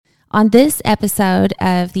On this episode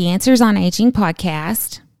of the Answers on Aging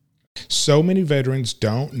podcast, so many veterans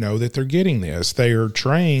don't know that they're getting this. They are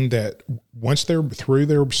trained that once they're through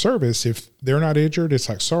their service, if they're not injured, it's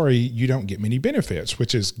like, sorry, you don't get many benefits,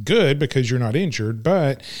 which is good because you're not injured.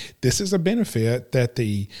 But this is a benefit that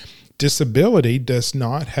the disability does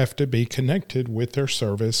not have to be connected with their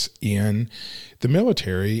service in the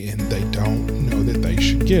military, and they don't know that they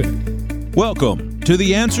should get it. Welcome to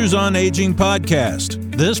the Answers on Aging podcast.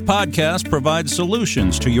 This podcast provides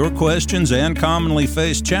solutions to your questions and commonly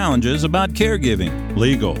faced challenges about caregiving,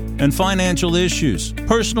 legal, and financial issues,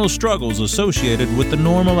 personal struggles associated with the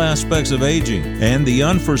normal aspects of aging, and the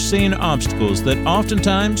unforeseen obstacles that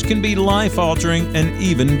oftentimes can be life-altering and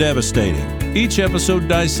even devastating. Each episode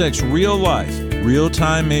dissects real life,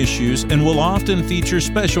 real-time issues, and will often feature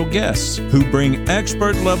special guests who bring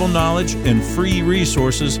expert-level knowledge and free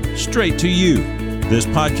resources straight to you. This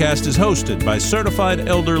podcast is hosted by certified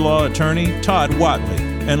elder law attorney Todd Watley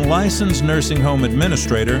and licensed nursing home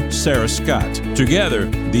administrator Sarah Scott. Together,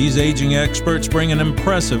 these aging experts bring an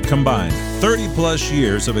impressive combined 30-plus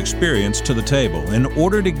years of experience to the table in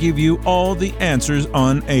order to give you all the answers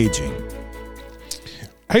on aging.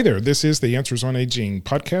 Hey there, this is the Answers on Aging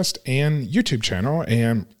podcast and YouTube channel,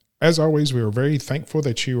 and as always, we are very thankful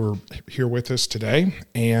that you are here with us today,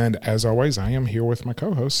 and as always, I am here with my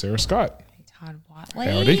co-host, Sarah Scott. Hey, Todd Watley,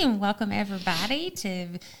 Howdy. And welcome everybody to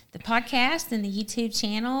the podcast and the YouTube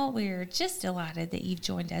channel. We're just delighted that you've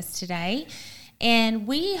joined us today, and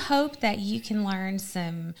we hope that you can learn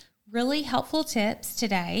some really helpful tips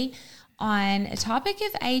today on a topic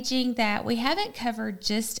of aging that we haven't covered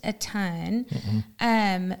just a ton,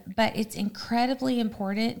 but it's incredibly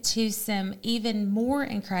important to some even more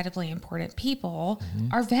incredibly important people,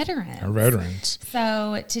 our veterans. Our veterans.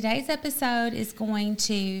 So today's episode is going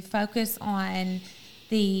to focus on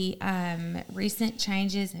the recent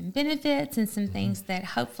changes and benefits and some things that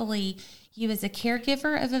hopefully you as a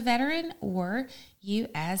caregiver of a veteran or you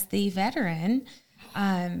as the veteran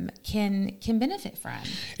can benefit from.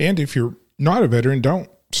 And if you're not a veteran, don't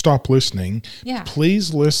stop listening. Yeah.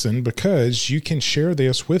 Please listen, because you can share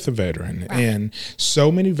this with a veteran. Right. And so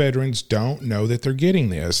many veterans don't know that they're getting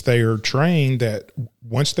this. They are trained that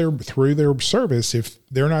once they're through their service, if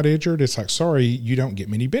they're not injured, it's like, sorry, you don't get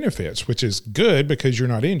many benefits, which is good because you're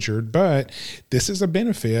not injured. But this is a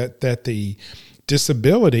benefit that the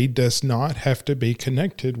disability does not have to be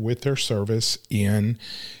connected with their service in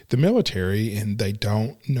the military, and they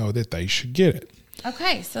don't know that they should get it.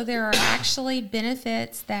 Okay, so there are actually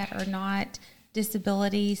benefits that are not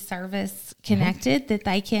disability service connected that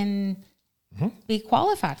they can be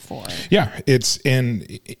qualified for. Yeah, it's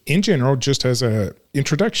in general, just as a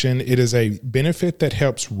introduction, it is a benefit that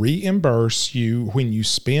helps reimburse you when you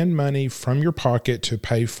spend money from your pocket to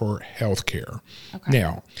pay for health care. Okay.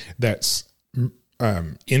 Now, that's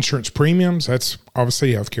insurance premiums, that's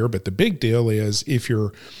obviously healthcare, but the big deal is if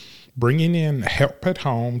you're bringing in help at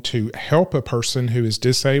home to help a person who is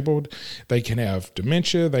disabled, they can have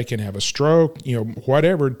dementia, they can have a stroke,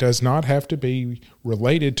 whatever, does not have to be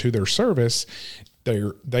related to their service.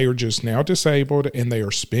 They are just now disabled and they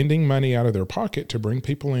are spending money out of their pocket to bring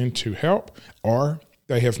people in to help, or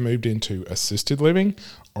they have moved into assisted living,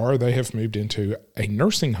 or they have moved into a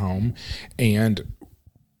nursing home and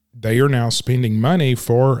they are now spending money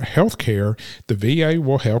for health care. The VA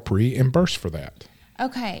will help reimburse for that.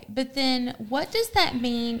 Okay, but then what does that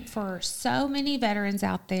mean for so many veterans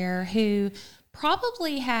out there who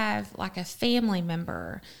probably have like a family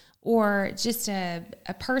member or just a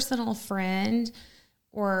personal friend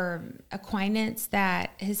or acquaintance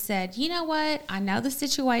that has said, you know what, I know the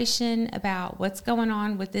situation about what's going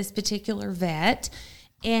on with this particular vet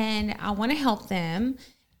and I want to help them,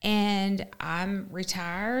 and I'm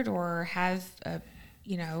retired or have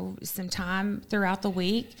some time throughout the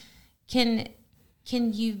week. Can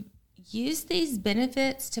you use these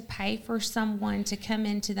benefits to pay for someone to come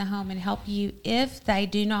into the home and help you if they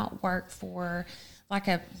do not work for like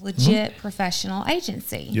a legit professional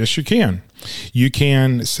agency? Yes, you can. You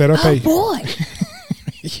can set up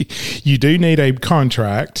you do need a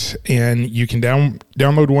contract, and you can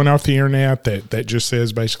download one off the internet that just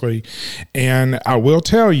says basically, and I will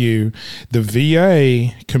tell you, the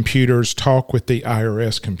VA computers talk with the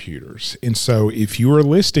IRS computers. And so if you are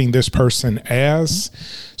listing this person as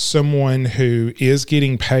someone who is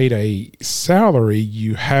getting paid a salary,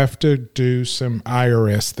 you have to do some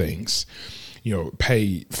IRS things.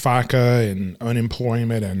 Pay FICA and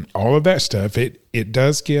unemployment and all of that stuff. It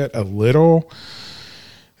does get a little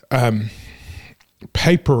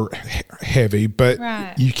paper heavy, but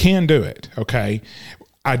right. You can do it. Okay.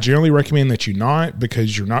 I generally recommend that you not,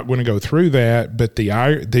 because you're not going to go through that. But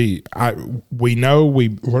we know, we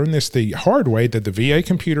learned this the hard way, that the VA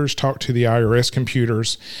computers talk to the IRS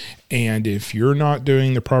computers. And if you're not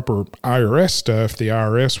doing the proper IRS stuff, the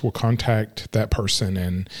IRS will contact that person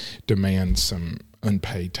and demand some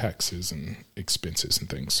unpaid taxes and expenses and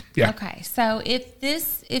things. Yeah. Okay. So if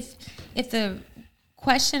the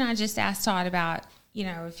question I just asked Todd about,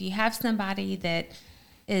 if you have somebody that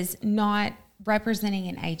is not representing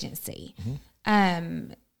an agency,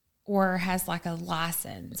 or has like a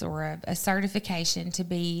license or a certification to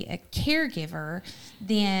be a caregiver,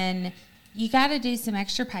 then you got to do some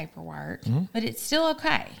extra paperwork, but it's still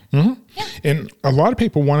okay. Yeah. And a lot of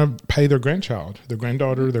people want to pay their grandchild, their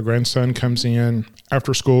granddaughter, their grandson comes in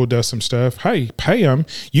after school, does some stuff. Hey, pay them.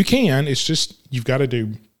 You can. It's just you've got to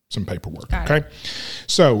do some paperwork. Okay.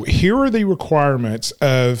 So here are the requirements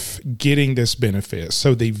of getting this benefit.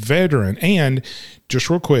 So the veteran, and just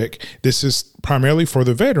real quick, this is primarily for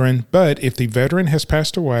the veteran, but if the veteran has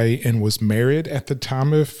passed away and was married at the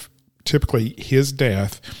time of typically his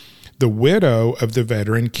death, the widow of the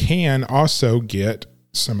veteran can also get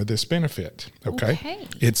some of this benefit. Okay.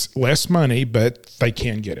 It's less money, but they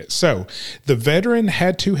can get it. So the veteran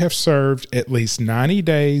had to have served at least 90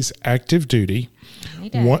 days active duty.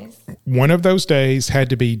 One of those days had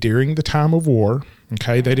to be during the time of war.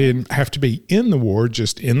 Okay. They didn't have to be in the war,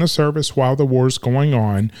 just in the service while the war's going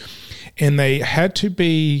on. And they had to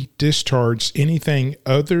be discharged anything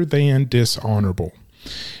other than dishonorable.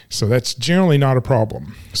 So that's generally not a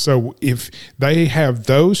problem. So if they have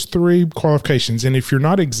those three qualifications, and if you're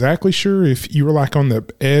not exactly sure, if you were like on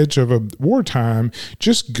the edge of a wartime,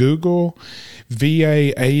 just Google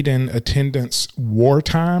VA aid and attendance war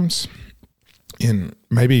times, and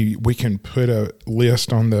maybe we can put a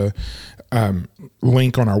list on the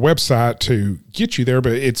link on our website to get you there,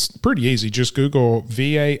 but it's pretty easy. Just Google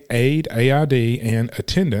VA aid, AID, and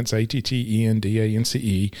attendance,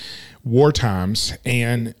 ATTENDANCE, war times,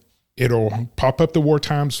 and it'll pop up the war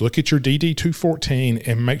times. Look at your DD 214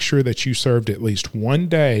 and make sure that you served at least one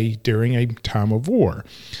day during a time of war.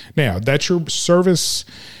 Now, that's your service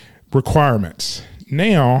requirements.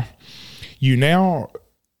 Now,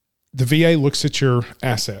 the VA looks at your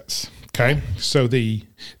assets. Okay. So they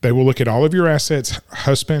will look at all of your assets,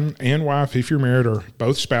 husband and wife, if you're married, or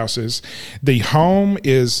both spouses. The home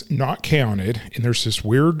is not counted. And there's this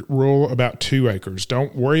weird rule about 2 acres.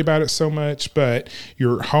 Don't worry about it so much, but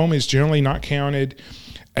your home is generally not counted.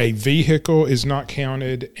 A vehicle is not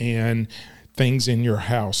counted, and things in your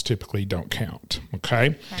house typically don't count.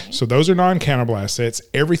 Okay. So those are non-countable assets.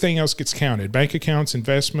 Everything else gets counted. Bank accounts,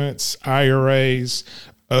 investments, IRAs,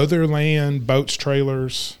 other land, boats,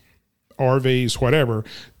 trailers, RVs, whatever,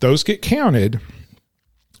 those get counted.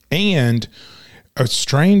 And a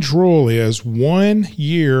strange rule is 1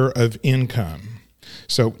 year of income.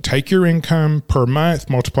 So take your income per month,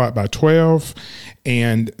 multiply it by 12,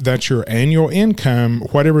 and that's your annual income.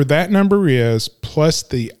 Whatever that number is, plus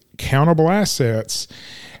the countable assets,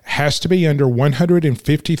 has to be under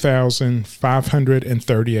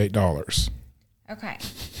 $150,538. Okay.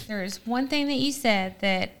 There is one thing that you said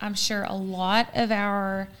that I'm sure a lot of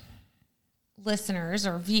our listeners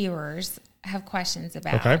or viewers have questions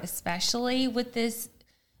about, especially with this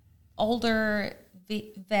older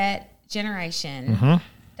vet generation.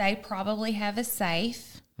 They probably have a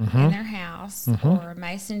safe in their house or a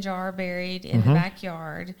mason jar buried in the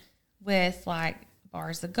backyard with like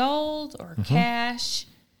bars of gold or cash.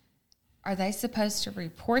 Are they supposed to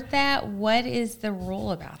report that? What is the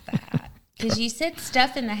rule about that? Because you said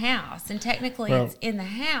stuff in the house, and technically it's in the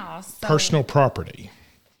house. So personal property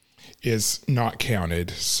is not counted.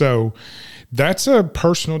 So that's a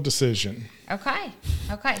personal decision. Okay.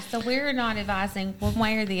 So we're not advising one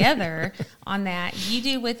way or the other on that. You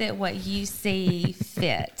do with it what you see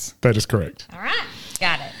fit. That is correct. All right.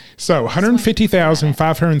 Got it. So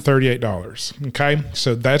 $150,538. Okay.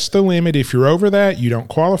 So that's the limit. If you're over that, you don't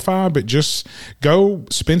qualify, but just go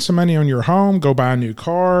spend some money on your home, go buy a new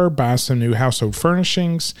car, buy some new household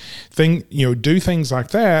furnishings, do things like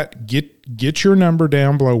that. Get your number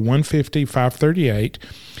down below 150,538,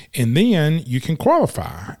 and then you can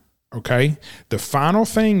qualify. Okay. The final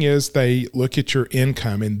thing is they look at your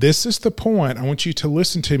income. And this is the point. I want you to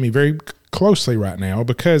listen to me very closely right now,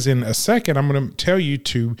 because in a second, I'm going to tell you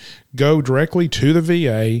to go directly to the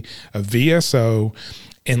VA, a VSO,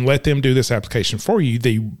 and let them do this application for you.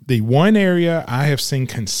 The one area I have seen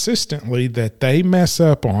consistently that they mess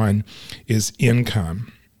up on is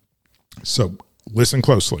income. So listen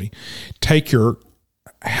closely. Take your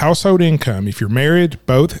household income. If you're married,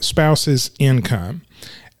 both spouses' income,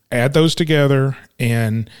 add those together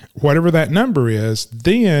And whatever that number is,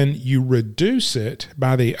 then you reduce it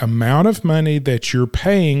by the amount of money that you're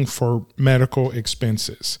paying for medical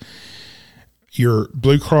expenses. Your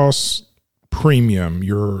Blue Cross premium,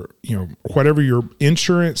 whatever your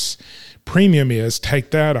insurance premium is,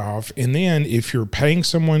 take that off. And then if you're paying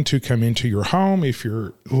someone to come into your home, if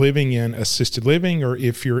you're living in assisted living, or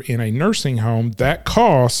if you're in a nursing home, that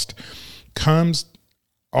cost comes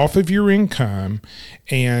off of your income,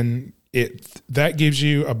 and that gives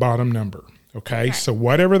you a bottom number. Okay. So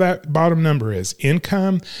whatever that bottom number is,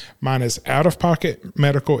 income minus out-of-pocket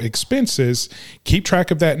medical expenses, keep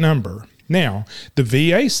track of that number. Now, the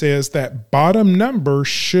VA says that bottom number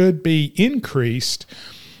should be increased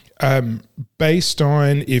based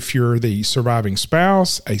on if you're the surviving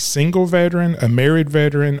spouse, a single veteran, a married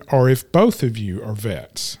veteran, or if both of you are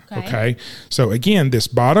vets. Okay. So again, this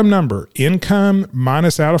bottom number, income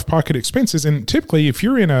minus out-of-pocket expenses, and typically if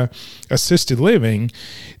you're in a assisted living,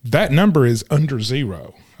 that number is under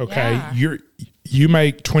zero. Okay. Yeah. You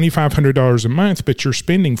make $2,500 a month, but you're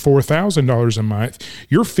spending $4,000 a month.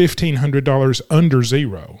 You're $1,500 under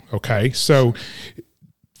zero. Okay. So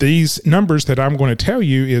these numbers that I'm going to tell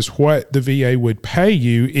you is what the VA would pay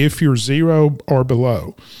you if you're zero or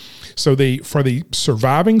below. So for the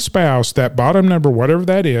surviving spouse, that bottom number, whatever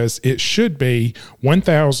that is, it should be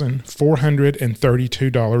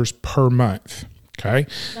 $1,432 per month. Okay.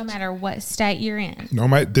 No matter what state you're in.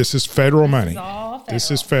 This is federal money.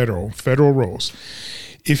 This is federal rules.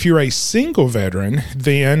 If you're a single veteran,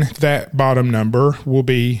 then that bottom number will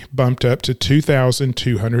be bumped up to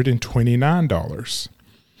 $2,229.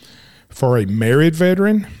 For a married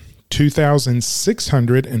veteran,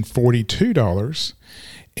 $2,642.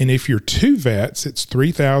 And if you're two vets, it's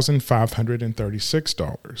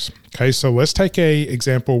 $3,536. Okay, so let's take an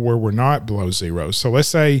example where we're not below zero. So let's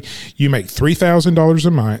say you make $3,000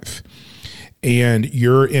 a month and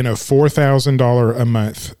you're in a $4,000 a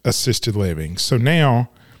month assisted living. So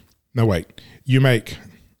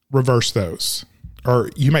reverse those.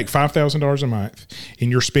 Or you make $5,000 a month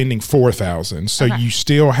and you're spending $4,000. So you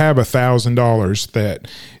still have $1,000 that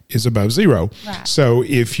is above zero. Right. So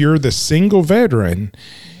if you're the single veteran,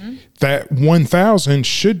 that $1,000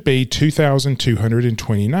 should be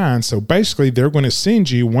 $2,229. So basically they're going to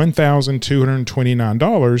send you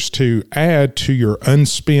 $1,229 to add to your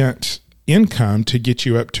unspent income to get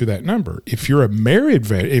you up to that number. If you're a married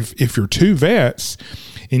vet, if you're two vets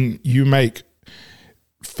and you make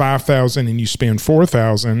 $5,000 and you spend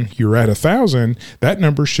 $4,000, you're at $1,000. That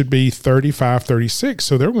number should be $3,536.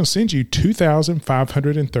 So they're going to send you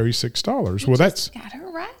 $2,536. Well, that's got it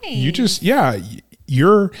right.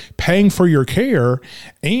 You're paying for your care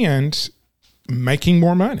and making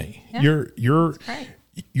more money. Yeah.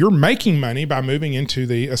 You're making money by moving into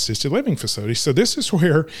the assisted living facility. So this is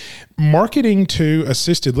where marketing to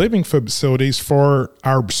assisted living facilities for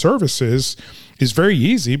our services is very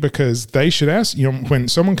easy, because they should ask, when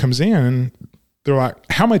someone comes in, they're like,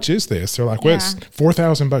 how much is this? They're like, well, it's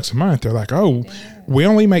 $4,000 a month. They're like, oh, we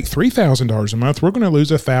only make $3,000 a month. We're going to lose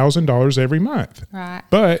 $1,000 every month. Right.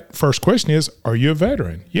 But first question is, are you a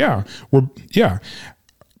veteran? Yeah.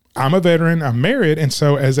 I'm a veteran. I'm married. And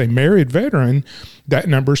so as a married veteran, that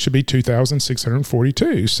number should be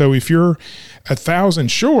 $2,642. So if you're $1,000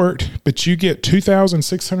 short, but you get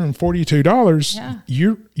 $2,642,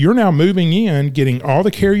 you're now moving in, getting all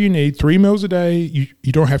the care you need, 3 meals a day. You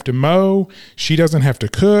don't have to mow. She doesn't have to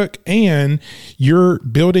cook. And you're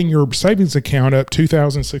building your savings account up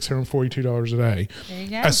 $2,642 a day. There you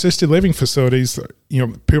go. Assisted living facilities,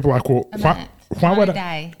 people are like, well, why would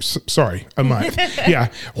I? Sorry, a month. Yeah.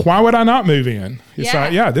 Why would I not move in? It's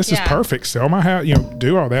like, this is perfect. Sell my house,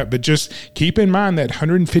 do all that. But just keep in mind that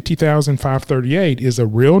 $150,538 is a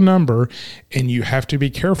real number, and you have to be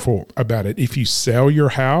careful about it. If you sell your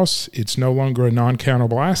house, it's no longer a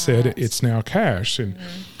non-countable asset. Right. It's now cash. And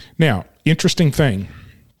now, interesting thing.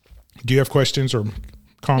 Do you have questions or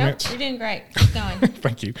comments? Nope, you're doing great. Keep going.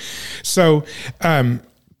 Thank you. So,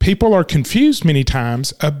 people are confused many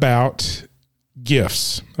times about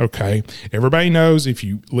gifts. Okay. Everybody knows, if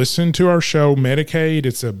you listen to our show, Medicaid,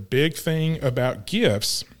 it's a big thing about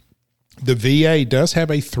gifts. The VA does have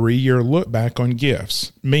a 3-year look back on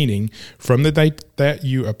gifts, meaning from the date that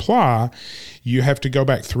you apply, you have to go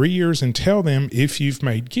back 3 years and tell them if you've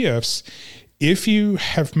made gifts. If you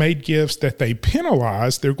have made gifts that they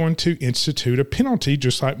penalize, they're going to institute a penalty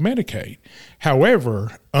just like Medicaid.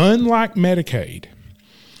 However, unlike Medicaid,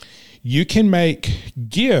 you can make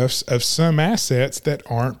gifts of some assets that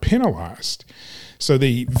aren't penalized. So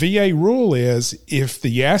the VA rule is if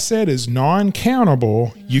the asset is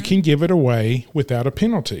non-countable, you can give it away without a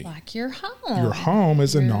penalty. Like your home. Your home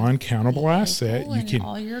is a non-countable asset. You can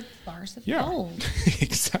all your bars of gold.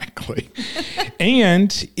 Exactly.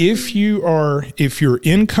 And if your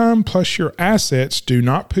income plus your assets do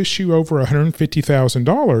not push you over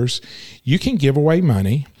 $150,000, you can give away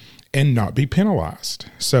money and not be penalized.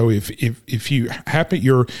 So if you happen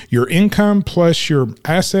your income plus your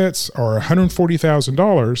assets are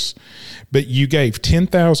 $140,000, but you gave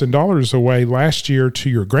 $10,000 away last year to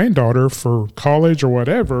your granddaughter for college or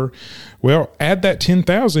whatever, well, add that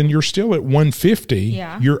 $10,000, you're still at $150,000.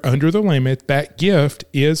 Yeah. You're under the limit. That gift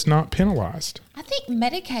is not penalized. I think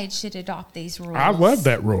Medicaid should adopt these rules. I love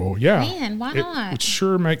that rule. Yeah. Man, why not? It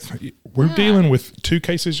sure makes. We're dealing with 2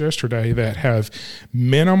 cases yesterday that have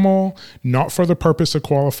minimal, not for the purpose of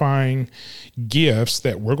qualifying gifts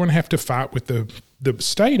that we're going to have to fight with the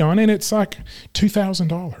state on, and it's like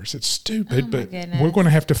 $2,000. It's stupid, but we're going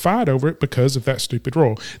to have to fight over it because of that stupid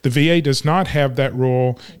rule. The VA does not have that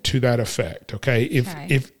rule to that effect. Okay,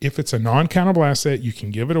 if it's a non-countable asset, you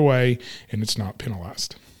can give it away, and it's not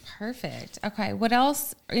penalized. Perfect. Okay. What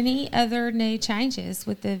else? Any other new changes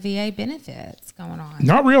with the VA benefits going on?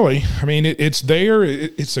 Not really. I mean, it's there.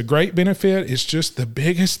 It's a great benefit. It's just the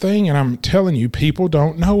biggest thing. And I'm telling you, people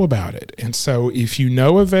don't know about it. And so if you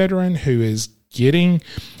know a veteran who is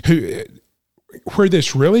where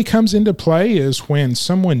this really comes into play is when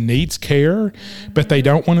someone needs care, but they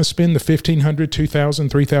don't want to spend the $1,500, $2,000,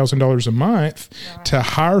 $3,000 a month to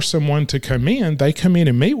hire someone to come in. They come in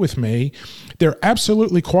and meet with me. They're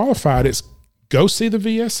absolutely qualified. It's go see the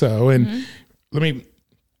VSO. And let me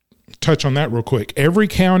touch on that real quick. Every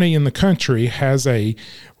county in the country has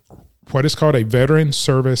what is called a veteran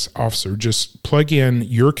service officer. Just plug in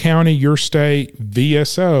your county, your state,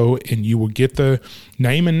 VSO, and you will get the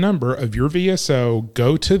name and number of your VSO.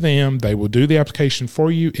 Go to them. They will do the application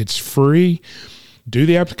for you. It's free. Do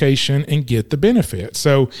the application and get the benefit.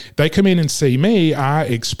 So they come in and see me. I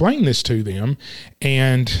explain this to them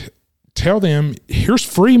and tell them, here's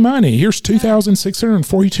free money. Here's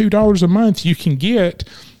 $2,642 a month you can get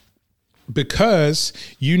because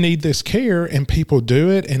you need this care, and people do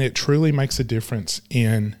it, and it truly makes a difference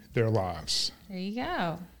in their lives. There you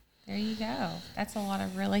go. That's a lot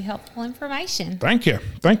of really helpful information. Thank you.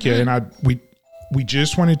 And we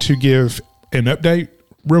just wanted to give an update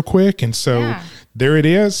real quick, and so there it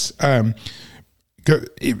is.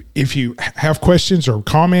 If you have questions or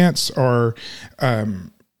comments, or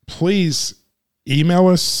please email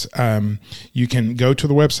us. You can go to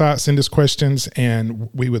the website, send us questions, and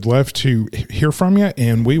we would love to hear from you,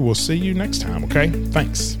 and we will see you next time. Okay.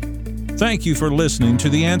 Thanks. Thank you for listening to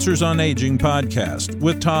the Answers on Aging podcast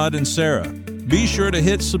with Todd and Sarah. Be sure to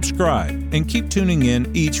hit subscribe and keep tuning in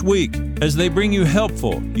each week as they bring you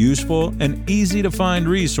helpful, useful, and easy to find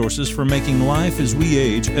resources for making life as we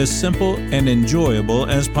age as simple and enjoyable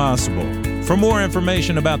as possible. For more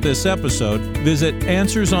information about this episode, visit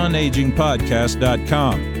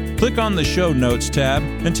AnswersOnAgingPodcast.com. Click on the Show Notes tab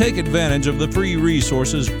and take advantage of the free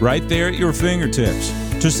resources right there at your fingertips.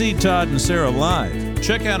 To see Todd and Sarah live,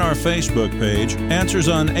 check out our Facebook page, Answers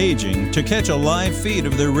on Aging, to catch a live feed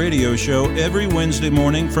of their radio show every Wednesday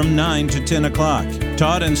morning from 9 to 10 o'clock.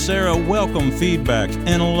 Todd and Sarah welcome feedback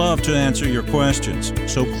and love to answer your questions.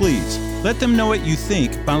 So please, let them know what you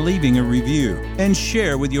think by leaving a review and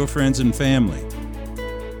share with your friends and family.